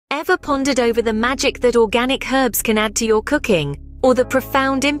Ever pondered over the magic that organic herbs can add to your cooking, or the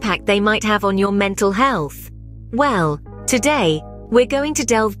profound impact they might have on your mental health? Well, today, we're going to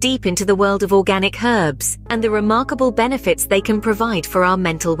delve deep into the world of organic herbs and the remarkable benefits they can provide for our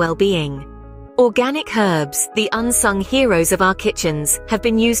mental well-being. Organic herbs, the unsung heroes of our kitchens, have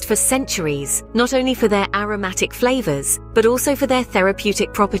been used for centuries, not only for their aromatic flavors, but also for their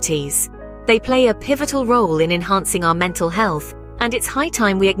therapeutic properties. They play a pivotal role in enhancing our mental health, and it's high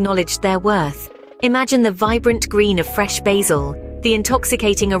time we acknowledged their worth. Imagine the vibrant green of fresh basil, the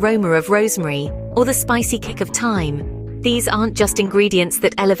intoxicating aroma of rosemary, or the spicy kick of thyme. These aren't just ingredients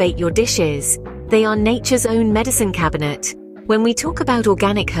that elevate your dishes, they are nature's own medicine cabinet. When we talk about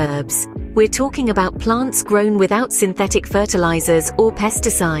organic herbs, we're talking about plants grown without synthetic fertilizers or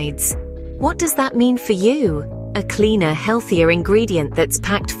pesticides. What does that mean for you? A cleaner, healthier ingredient that's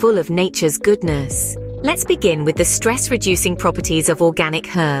packed full of nature's goodness. Let's begin with the stress-reducing properties of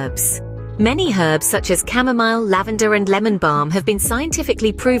organic herbs. Many herbs such as chamomile, lavender, and lemon balm have been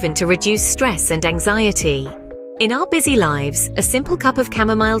scientifically proven to reduce stress and anxiety. In our busy lives, a simple cup of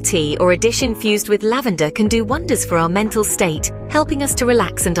chamomile tea or a dish infused with lavender can do wonders for our mental state, helping us to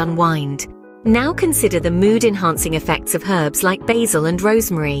relax and unwind. Now consider the mood-enhancing effects of herbs like basil and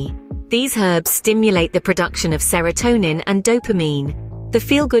rosemary. These herbs stimulate the production of serotonin and dopamine, the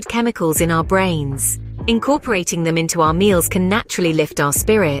feel-good chemicals in our brains. Incorporating them into our meals can naturally lift our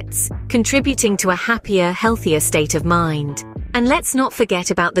spirits, contributing to a happier, healthier state of mind. And let's not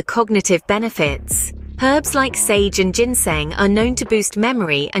forget about the cognitive benefits. Herbs like sage and ginseng are known to boost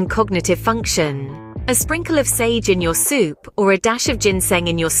memory and cognitive function. A sprinkle of sage in your soup or a dash of ginseng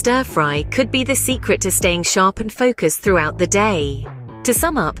in your stir-fry could be the secret to staying sharp and focused throughout the day. To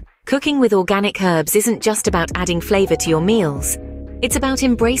sum up, cooking with organic herbs isn't just about adding flavor to your meals. It's about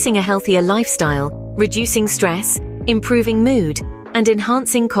embracing a healthier lifestyle, reducing stress, improving mood, and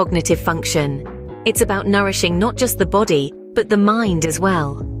enhancing cognitive function. It's about nourishing not just the body, but the mind as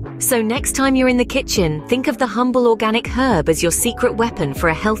well. So next time you're in the kitchen, think of the humble organic herb as your secret weapon for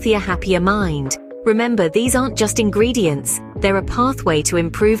a healthier, happier mind. Remember, these aren't just ingredients, they're a pathway to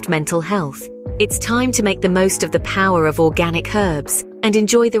improved mental health. It's time to make the most of the power of organic herbs and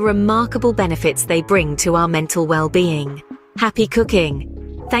enjoy the remarkable benefits they bring to our mental well-being. Happy cooking!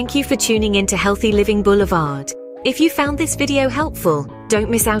 Thank you for tuning in to Healthy Living Boulevard. If you found this video helpful, don't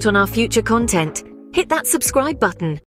miss out on our future content. Hit that subscribe button